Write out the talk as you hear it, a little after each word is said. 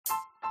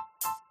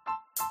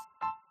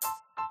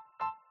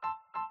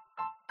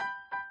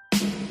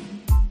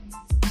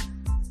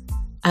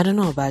I don't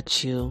know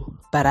about you,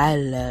 but I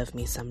love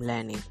me some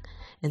learning.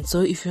 And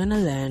so if you want to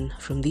learn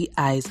from the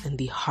eyes and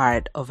the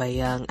heart of a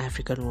young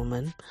African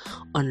woman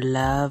on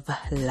love,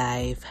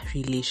 life,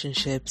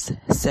 relationships,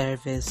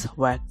 service,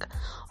 work,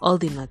 all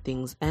the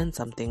nothings and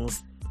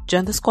somethings,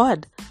 join the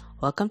squad.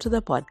 Welcome to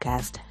the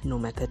podcast, No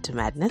Method to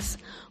Madness,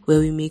 where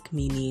we make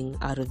meaning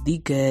out of the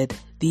good,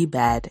 the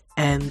bad,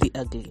 and the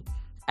ugly.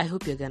 I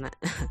hope you're gonna,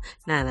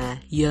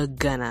 you're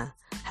gonna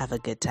have a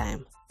good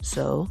time.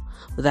 So,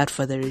 without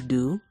further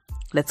ado,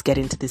 let's get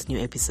into this new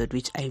episode,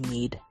 which I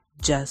made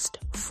just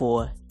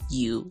for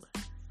you.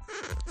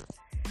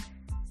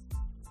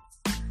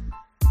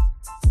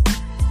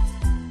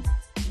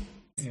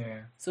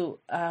 Yeah. So,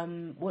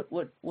 what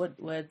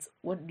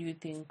do you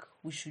think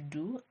we should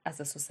do as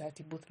a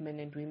society, both men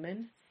and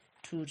women,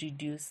 to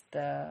reduce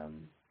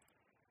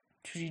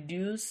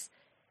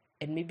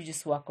and maybe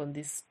just work on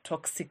these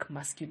toxic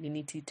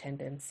masculinity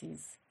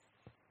tendencies?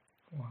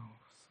 Wow.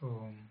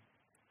 So,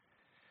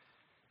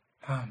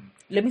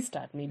 let me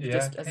start, maybe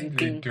just as you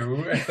think.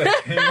 As I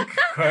think,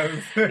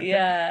 'cause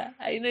Yeah,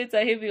 I know it's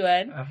a heavy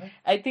one. Uh-huh.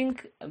 I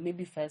think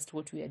maybe first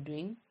what we are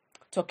doing,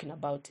 talking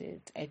about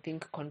it. I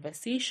think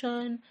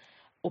conversation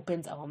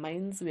opens our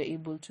minds. We're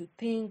able to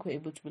think. We're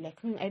able to be like,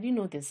 I didn't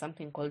know there's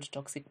something called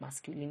toxic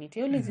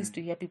masculinity. I always used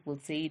to hear people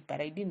say it,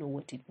 but I didn't know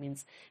what it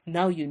means.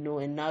 Now you know,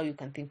 and now you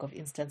can think of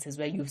instances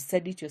where you've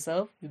said it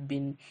yourself. You've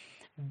been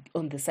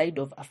on the side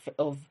of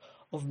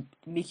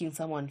making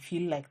someone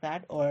feel like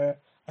that, or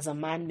as a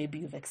man, maybe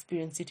you've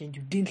experienced it and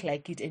you didn't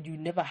like it and you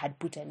never had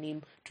put a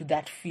name to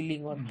that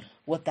feeling or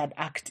what that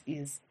act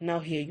is. Now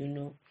here you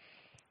know.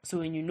 So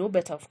when you know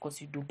better, of course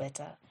you do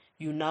better.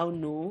 You now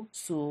know,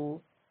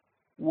 so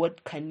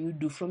what can you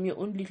do from your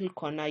own little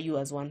corner, you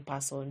as one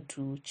person,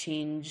 to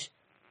change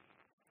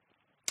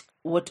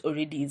what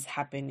already is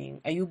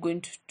happening? Are you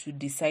going to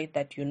decide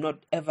that you're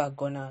not ever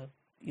gonna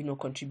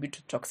contribute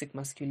to toxic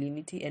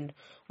masculinity, and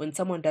when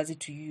someone does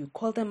it to you, you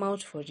call them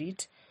out for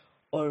it?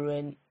 Or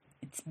when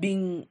it's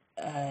being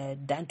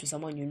done to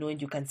someone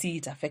and you can see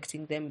it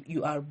affecting them,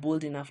 you are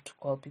bold enough to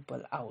call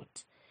people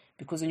out?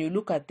 Because when you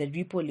look at the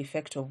ripple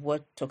effect of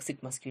what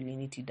toxic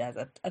masculinity does,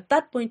 at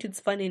that point it's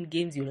fun and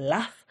games, you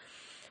laugh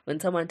when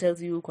someone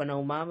tells you kona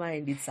umama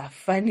and it's a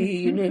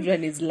funny,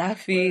 everyone is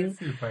laughing.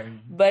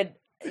 But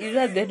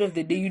at the end of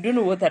the day, you don't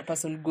know what that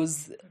person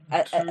goes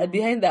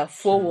behind their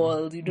four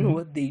walls. You don't know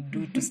what they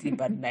do to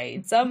sleep at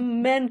night.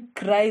 Some men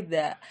cry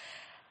their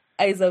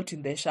eyes out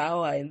in the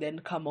shower and then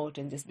come out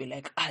and just be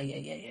like,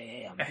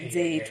 yeah.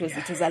 It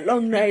was a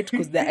long night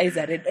because their eyes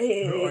are red.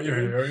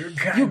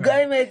 You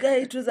guy, my guy,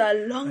 it was a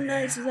long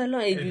night. It was a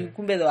long. And you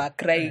kumbe they were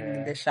crying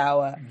in the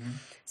shower.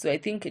 So I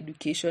think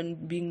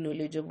education, being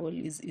knowledgeable,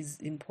 is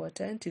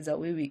important. Is a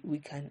way we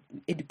can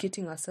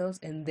educating ourselves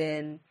and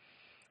then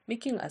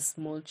making a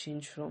small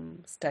change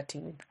from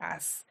starting with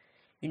us.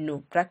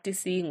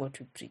 Practicing what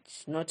we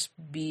preach, not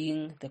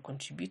being the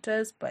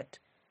contributors, but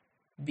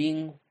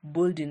being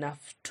bold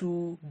enough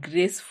to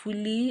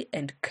gracefully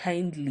and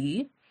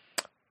kindly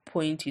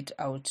point it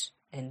out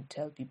and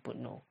tell people,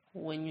 no,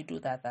 when you do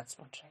that, that's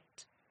not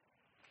right.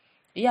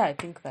 Yeah, I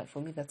think that for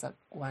me, that's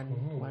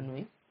one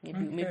way.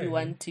 Maybe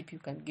one tip you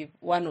can give,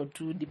 one or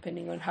two,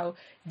 depending on how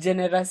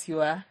generous you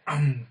are.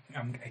 I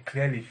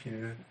clearly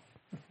feel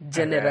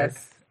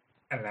generous.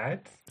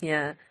 Alert.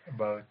 Yeah.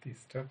 About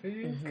this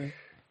topic.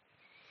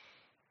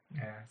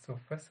 Yeah. So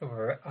first of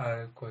all,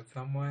 I'll quote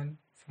someone.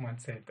 Someone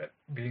said that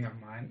being a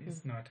man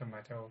is not a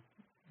matter of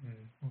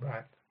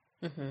birth.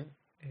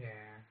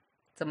 Yeah.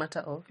 It's a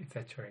matter of? It's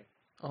a choice.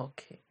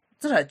 Okay.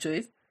 It's not a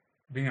choice?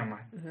 Being a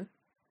man.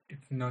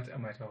 It's not a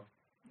matter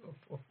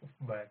of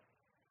birth.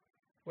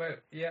 Well,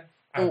 yeah.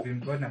 I've been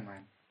born a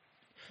man.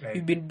 Like,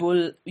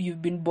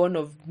 you've been born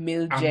of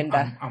male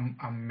gender.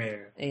 I'm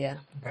male. Yeah.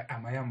 But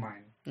am I a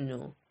man?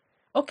 No.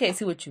 Okay, I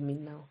see what you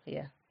mean now.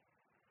 Yeah.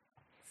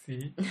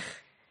 See?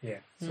 Yeah.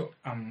 So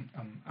I'm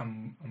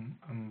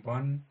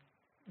born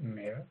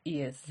male.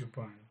 Yes. You're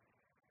born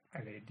a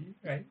lady,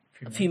 right?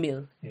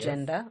 Female yes.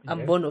 Gender. Yes.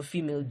 I'm born of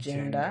female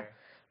gender,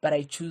 but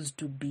I choose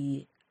to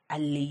be a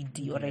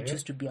lady, or I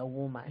choose to be a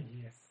woman.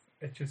 Yes.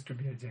 I choose to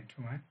be a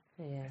gentleman.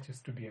 Yeah. I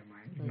choose to be a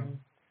man, you know.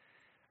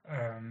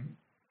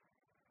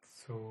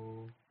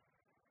 So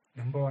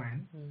number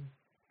one,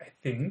 I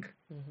think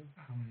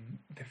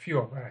the few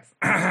of us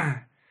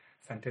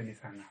Santeni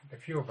Sana, the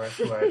few of us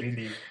who are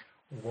really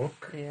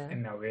woke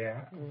and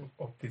aware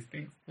of these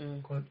things,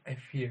 because I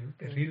feel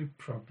the real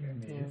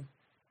problem is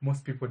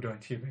most people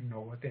don't even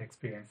know what they're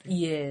experiencing.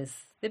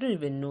 Yes, they don't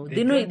even know.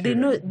 They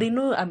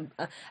know.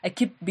 I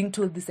keep being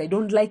told this. I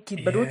don't like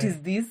it, but what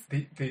is this?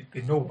 They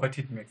know what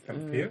it makes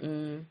them feel.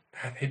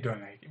 But they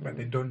don't like it, but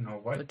they don't know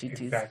what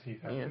exactly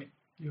is happening.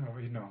 You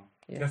know,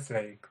 just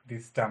like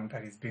this term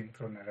that is being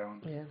thrown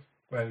around. Yeah.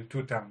 Well,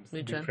 two terms: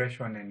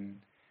 depression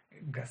and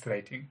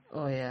gaslighting.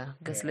 Oh yeah,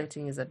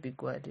 gaslighting is a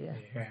big word. Yeah.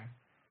 Yeah.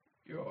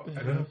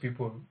 A lot of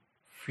people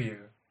feel,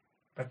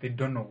 but they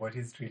don't know what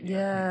is really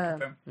happening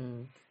to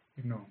them.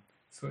 You know,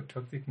 so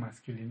toxic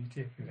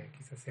masculinity, I feel like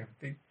it's the same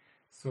thing.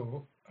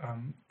 So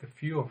the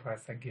few of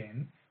us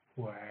again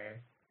who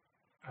are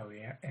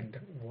aware and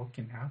woke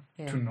enough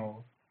to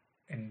know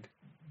and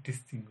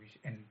distinguish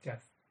and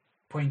just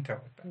point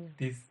out that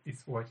this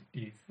is what it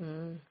is.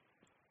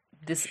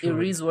 This it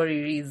is what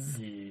it is.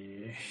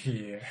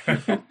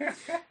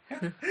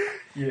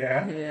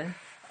 Yeah.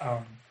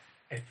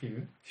 I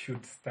feel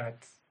should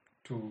start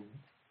to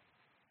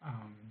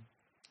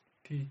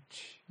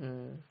teach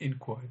in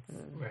quotes,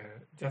 well,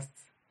 just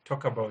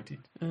talk about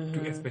it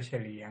to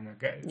especially younger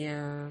guys.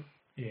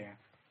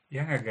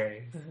 Younger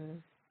guys,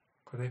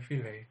 because I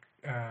feel like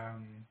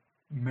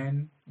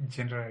men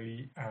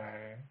generally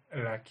are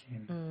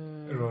lacking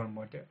role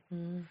model.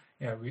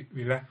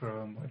 We lack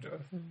role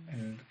models,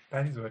 and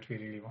that is what we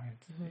really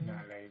want in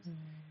our lives.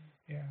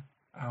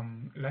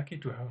 I'm lucky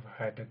to have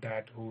had a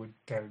dad who would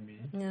tell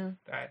me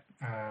that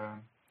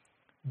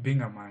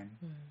being a man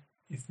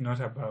is not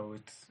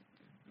about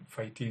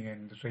fighting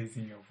and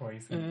raising your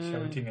voice and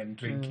shouting and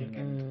drinking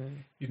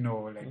and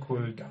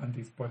hold down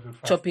this bottle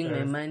fast, chopping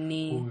my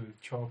money, who will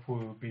chop,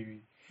 who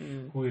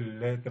will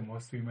let the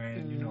most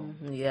women,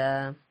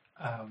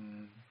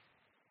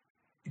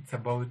 it's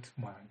about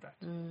more than that.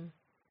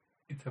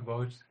 It's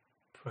about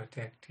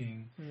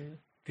protecting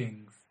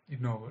things,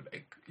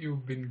 like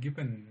you've been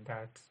given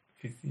that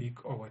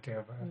physique or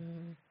whatever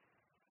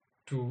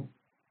to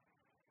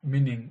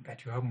meaning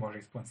that you have more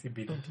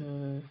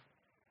responsibility.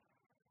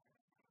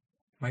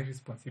 My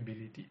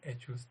responsibility, I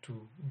choose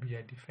to be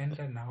a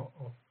defender now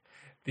of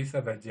this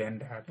other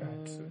gender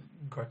that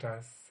got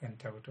us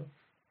sent out of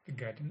the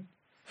garden.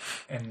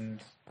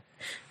 And,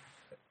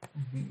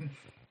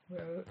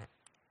 well,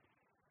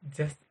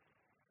 just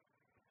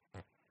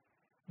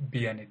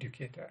be an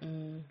educator.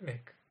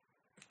 Like,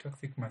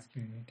 toxic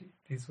masculinity,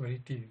 this is what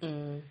it is.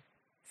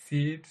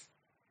 See it,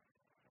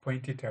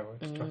 point it out,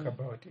 talk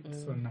about it.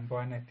 So, number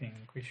one, I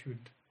think we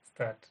should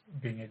start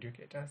being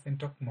educators and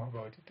talk more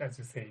about it, as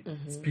you said.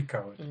 Speak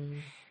out.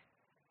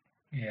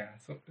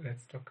 So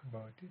let's talk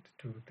about it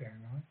to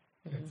them.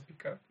 Let's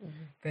speak out.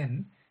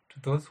 Then to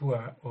those who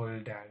are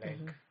older,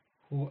 like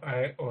who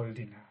are old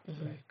enough,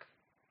 like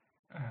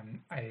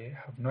I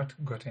have not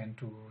gotten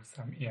to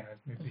some years,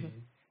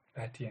 maybe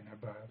 30 and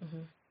above,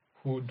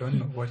 who don't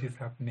know what is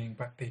happening,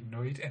 but they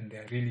know it and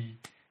they're really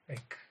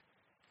like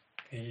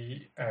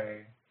they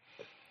are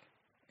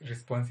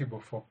responsible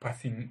for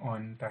passing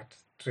on that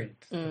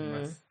trait,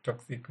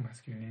 toxic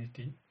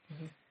masculinity.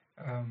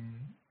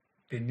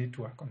 They need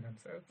to work on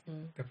themselves.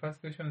 The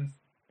first questions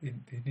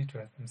they need to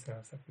ask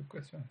themselves a few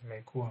questions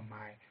like, who am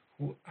I?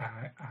 Who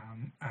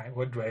am I?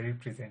 What do I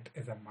represent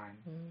as a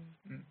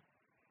man?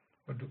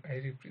 What do I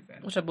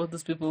represent? What about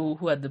those people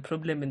who are the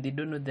problem and they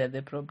don't know they're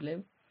the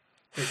problem?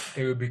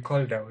 They will be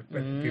called out by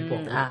the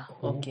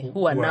people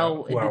who are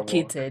now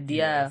educated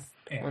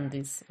on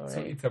this. All right.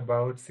 So it's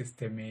about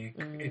systemic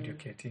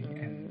educating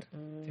and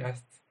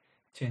just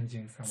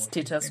changing some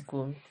status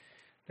quo.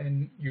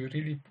 Then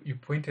you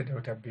pointed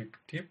out a big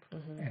tip,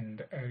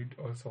 and I would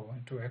also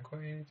want to echo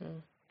it,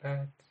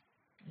 that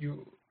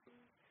you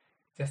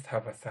just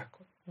have a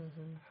circle.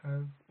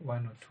 Have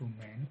one or two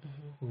men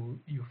who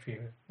you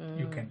feel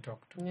you can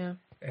talk to,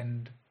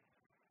 and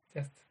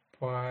just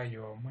pour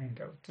your mind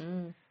out.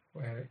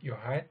 Well, your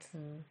heart,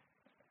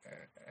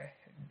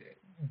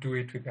 do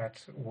it with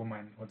that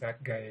woman or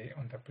that guy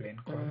on the plane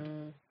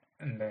called,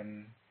 and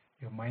then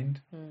your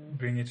mind,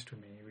 bring it to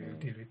me. We'll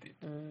deal with it.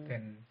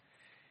 Then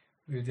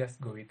we'll just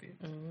go with it.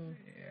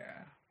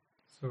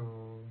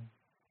 So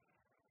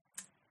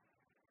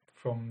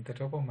from the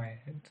top of my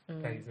head,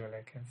 that is all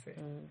I can say.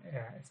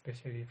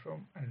 Especially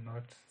from a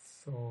not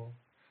so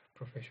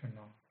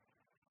professional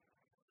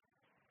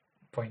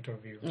point of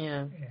view.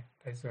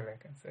 That's all I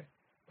can say.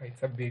 But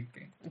it's a big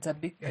thing.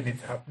 And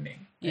it's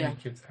happening. And it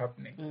keeps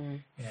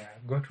happening.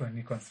 Go to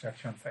any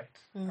construction site.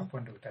 Hapo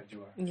ndo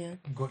utajua.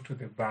 Go to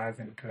the bars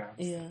and clubs.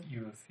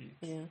 You'll see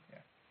it.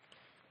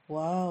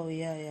 Wow,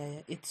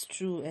 it's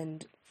true.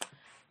 And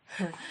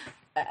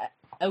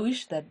I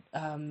wish that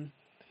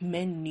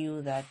men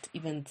knew that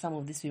even some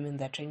of these women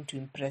they're trying to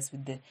impress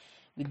with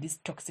this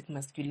toxic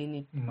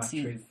masculinity.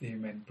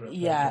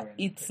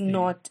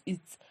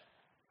 It's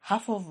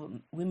half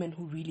of women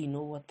who really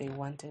know what they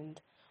want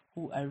and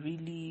who are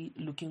really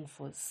looking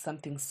for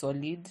something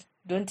solid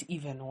don't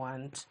even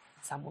want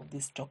some of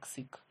these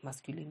toxic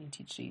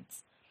masculinity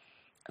traits.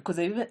 Because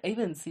I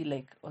even see,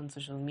 like, on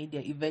social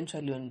media,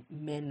 eventually when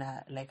men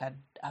are like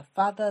are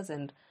fathers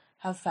and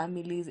have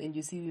families, and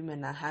you see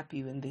women are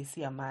happy when they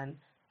see a man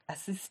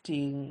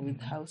assisting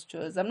with house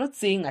chores. I'm not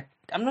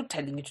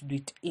telling you to do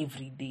it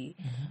every day,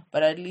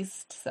 but at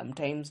least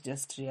sometimes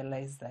just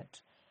realize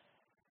that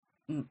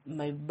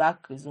my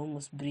back is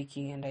almost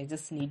breaking and I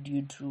just need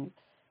you to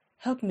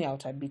help me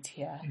out a bit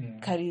here.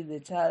 Carry the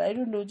child. I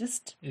don't know,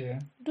 just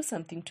do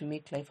something to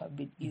make life a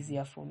bit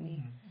easier for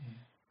me.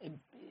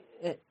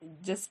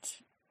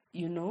 Just,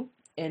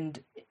 and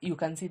you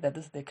can see that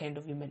this is the kind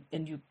of women,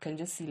 and you can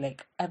just see,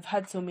 like, I've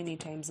had so many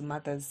times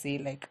mothers say,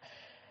 like,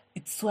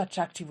 it's so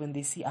attractive when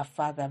they see a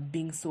father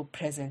being so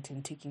present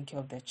and taking care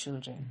of their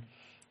children.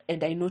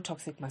 And I know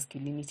toxic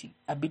masculinity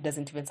a bit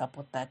doesn't even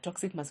support that.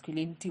 Toxic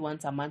masculinity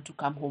wants a man to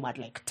come home at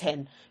like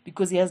 10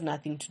 because he has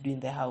nothing to do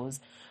in the house.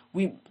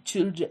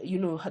 Children,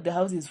 the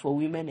house is for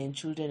women and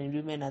children, and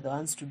women are the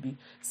ones to be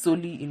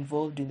solely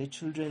involved in the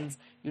children's,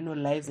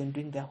 lives and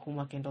doing their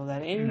homework and all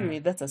that. Anyway,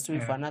 that's a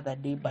story for another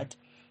day, but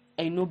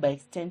I know by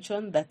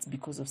extension that's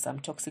because of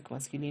some toxic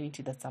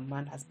masculinity that some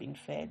man has been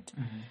fed.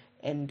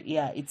 And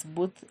it's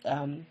both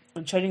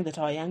ensuring that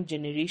our young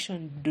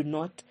generation do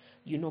not,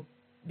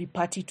 be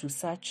party to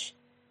such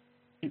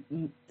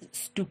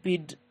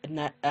stupid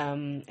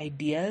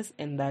ideas,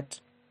 and that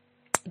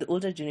the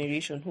older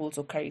generation who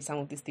also carry some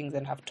of these things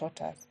and have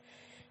taught us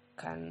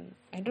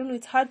I don't know,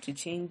 it's hard to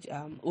change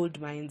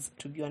old minds,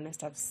 to be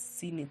honest. I've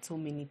seen it so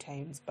many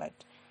times, but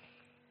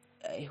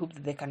I hope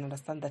that they can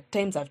understand that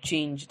times have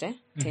changed,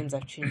 Times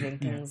have changed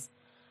and things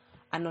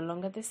are no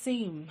longer the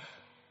same.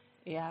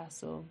 Yeah,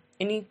 so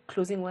any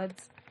closing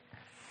words?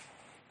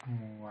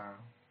 Wow.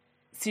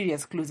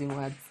 Serious closing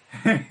words.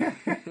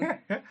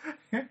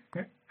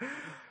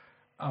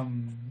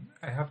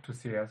 I have to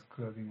say as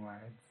closing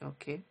words.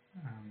 Okay.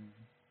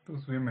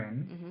 Those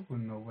women who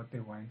know what they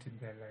want in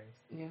their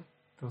lives.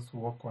 Those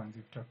work ones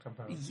you've talked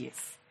about.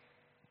 Yes.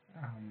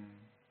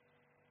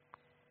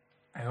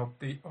 I hope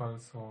they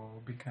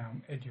also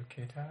become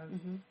educators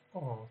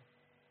or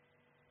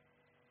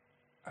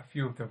a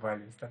few of the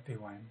values that they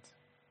want.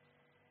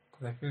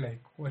 Because I feel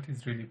like what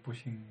is really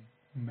pushing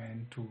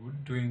men to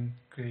doing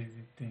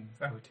crazy things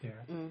out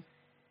here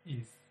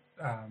is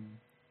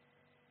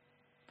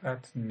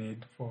that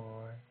need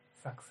for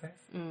success,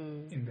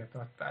 in the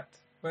thought that,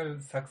 well,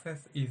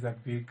 success is a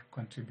big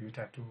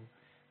contributor to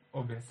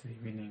obviously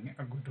winning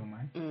a good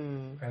woman.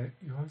 But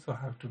you also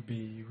have to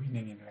be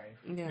winning in life,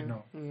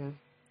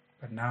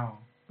 But now,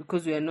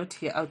 because we are not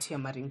out here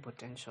marrying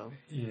potential.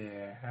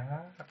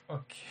 Yeah,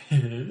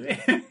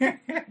 okay.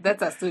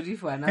 That's a story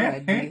for another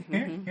day.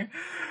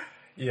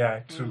 Yeah,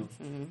 true.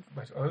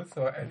 But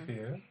also, I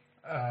feel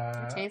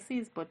which I see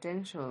is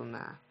potential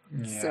now.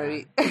 Yeah,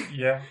 Sorry.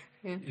 yeah.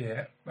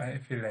 But I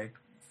feel like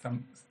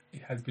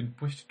it has been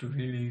pushed to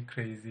really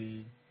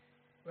crazy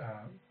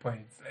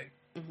points. Like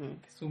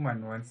this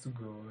woman wants to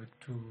go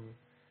to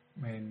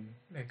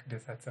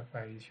desert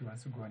safari. She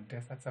wants to go on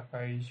desert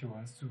safari. She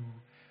wants to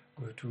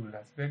go to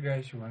Las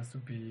Vegas. She wants to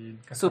be in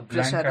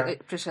Casablanca.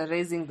 So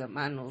pressurizing the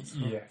man also.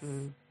 Yes,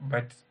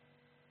 but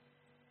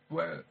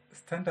well,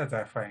 standards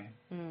are fine,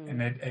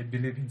 and I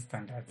believe in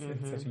standards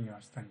and setting your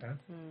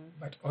standards.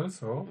 But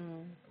also,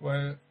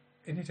 well,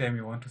 anytime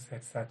you want to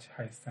set such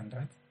high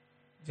standards,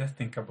 just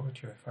think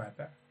about your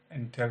father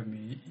and tell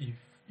me if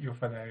your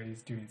father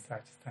raised you in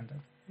such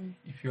standards.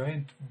 If you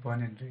aren't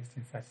born and raised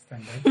in such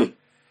standards,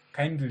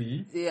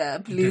 kindly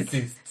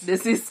please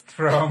desist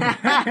from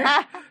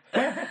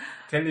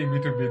telling me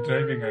to be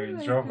driving a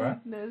Range Rover.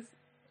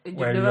 You've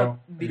never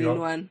been in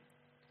one.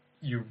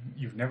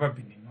 You've never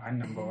been in one,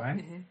 number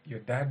one. Your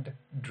dad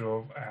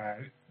drove a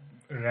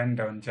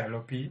rundown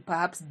jalopy.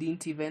 Perhaps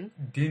didn't even,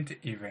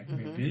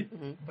 maybe.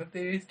 But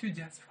they raised you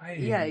just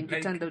fine. Yeah,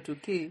 it turned out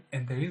okay.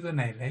 And the reason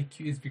I like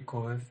you is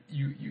because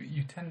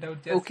you turned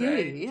out just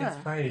just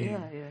fine.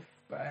 Yeah.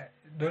 But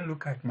don't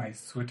look at my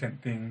suit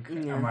and think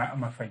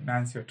I'm a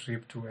finance your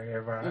trip to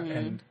wherever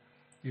and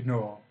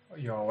your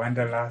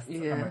wanderlust.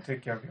 I'm gonna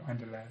take care of your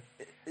wanderlust.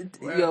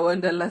 Your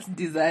wanderlust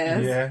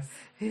desires. Yes.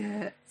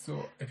 Yeah.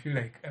 So I feel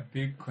like a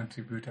big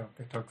contributor of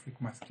the toxic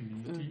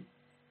masculinity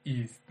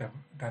is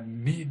the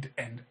need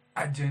and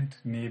urgent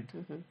need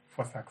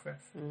for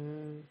success,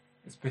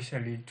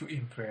 especially to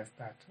impress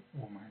that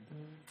woman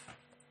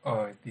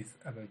or this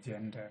other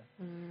gender.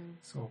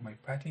 So my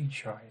parting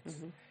shot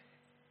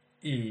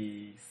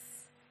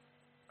is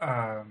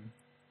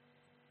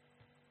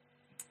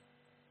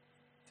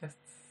just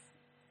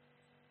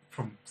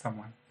from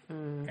someone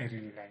I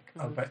really like,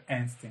 Albert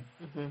Einstein.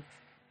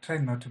 Try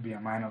not to be a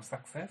man of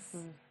success,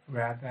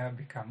 rather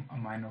become a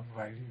man of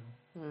value.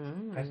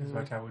 That is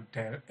what I would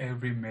tell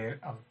every male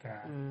out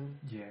there.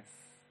 Yes,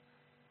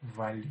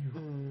 value.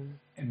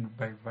 And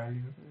by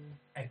value,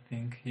 I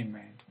think he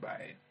meant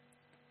by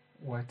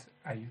what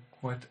are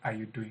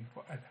you doing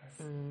for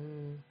others?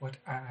 What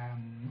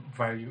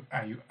value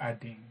are you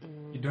adding?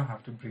 You don't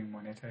have to bring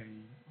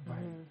monetary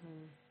value.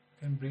 You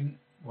can bring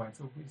words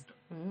of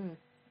wisdom.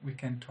 We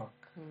can talk.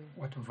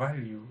 What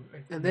value?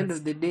 At the end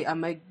of the day,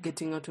 am I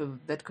getting out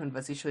of that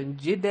conversation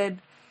jaded?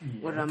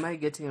 Yes. Or am I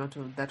getting out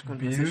of that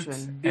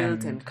conversation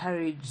built,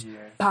 encouraged,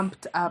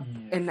 pumped up,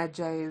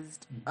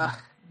 energized? Yes.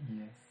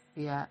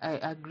 Yeah, I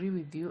agree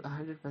with you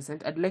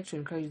 100%. I'd like to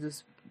encourage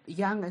those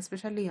young,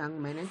 especially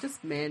young men, and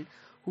just men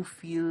who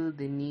feel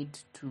the need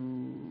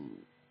to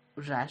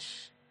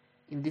rush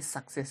in this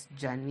success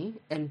journey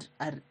and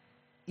are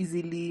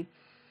easily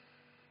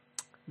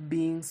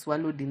being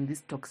swallowed in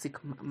these toxic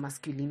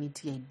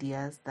masculinity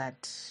ideas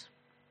that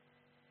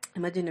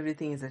imagine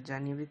everything is a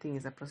journey, everything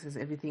is a process,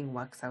 everything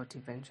works out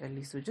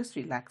eventually. So just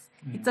relax.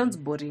 It sounds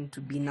boring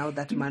to be now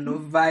that man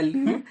of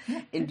value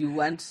and you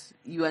want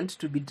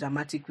to be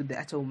dramatic with the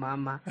acha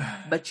mama,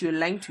 but you're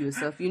lying to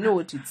yourself. You know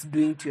what it's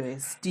doing to your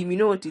esteem. You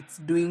know what it's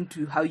doing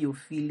to how you're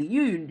feeling.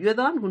 You're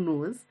the one who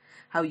knows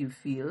how you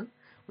feel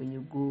when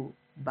you go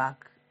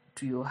back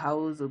to your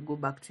house or go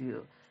back to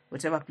your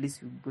whatever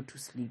place you go to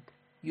sleep.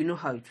 You know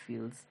how it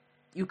feels.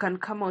 You can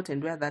come out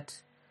and wear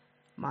that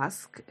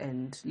mask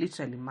and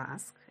literally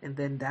mask and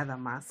then the other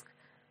mask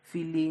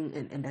feeling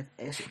and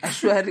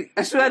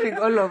assuring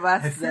all of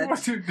us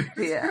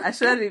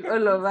assuring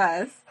all of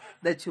us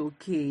that you're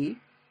okay,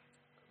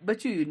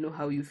 but you know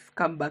how you've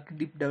come back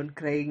deep down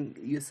crying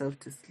yourself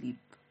to sleep.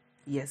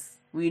 Yes,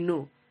 we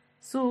know.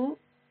 So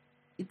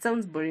it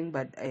sounds boring,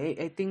 but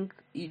I think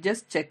you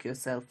just check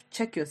yourself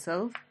check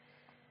your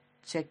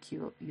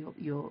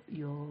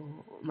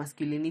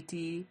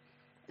masculinity,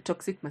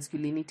 toxic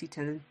masculinity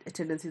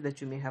tendencies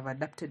that you may have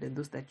adapted, and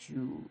those that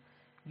you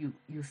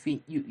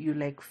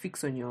like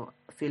fix on your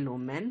fellow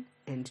men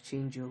and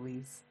change your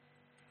ways.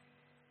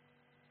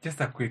 Just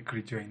a quick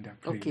rejoinder,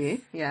 please.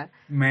 Okay, yeah.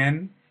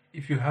 Men,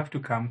 if you have to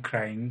come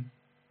crying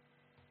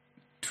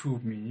to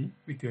me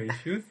with your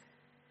issues,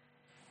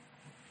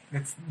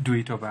 let's do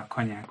it over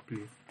cognac,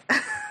 please.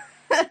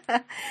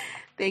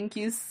 Thank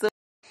you so.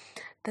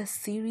 The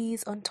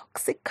series on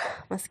toxic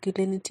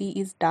masculinity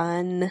is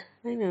done.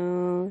 I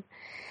know.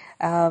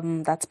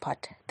 That's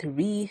part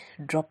 3,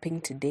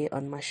 dropping today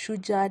on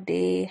Mashuja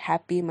Day.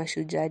 Happy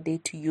Mashuja Day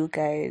to you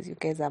guys. You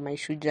guys are my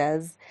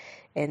shujas,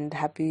 and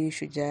happy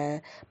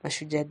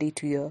Mashuja Day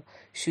to your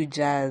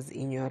shujas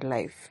in your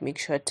life. Make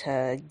sure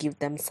to give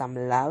them some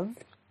love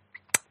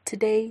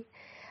today.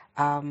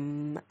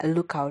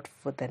 Look out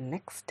for the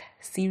next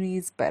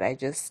series, but I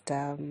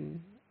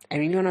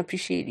really want to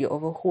appreciate your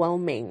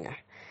overwhelming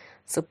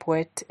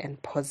support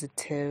and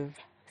positive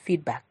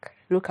feedback.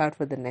 Look out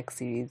for the next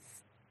series.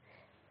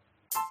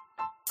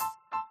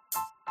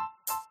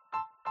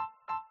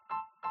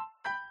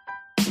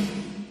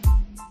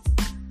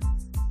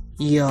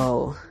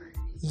 Yo,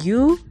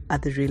 you are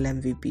the real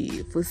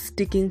MVP for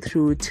sticking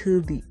through till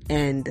the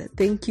end.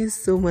 Thank you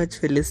so much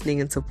for listening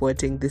and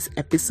supporting this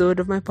episode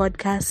of my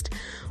podcast.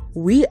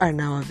 We are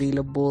now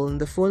available on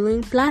the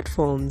following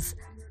platforms: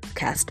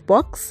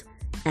 Castbox,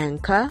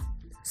 Anchor,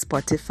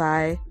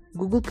 Spotify,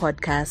 Google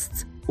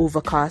Podcasts,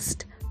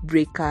 Overcast,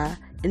 Breaker,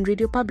 and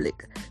Radio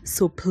Public.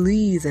 So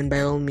please and by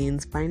all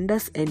means find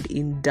us and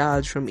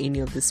indulge from any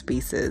of the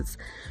spaces.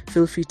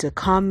 Feel free to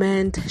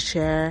comment,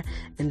 share,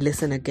 and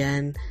listen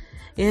again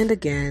and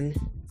again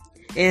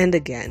and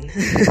again.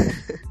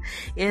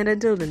 And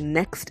until the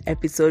next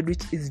episode,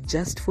 which is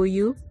just for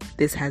you,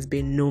 this has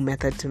been No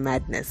Method to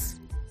Madness.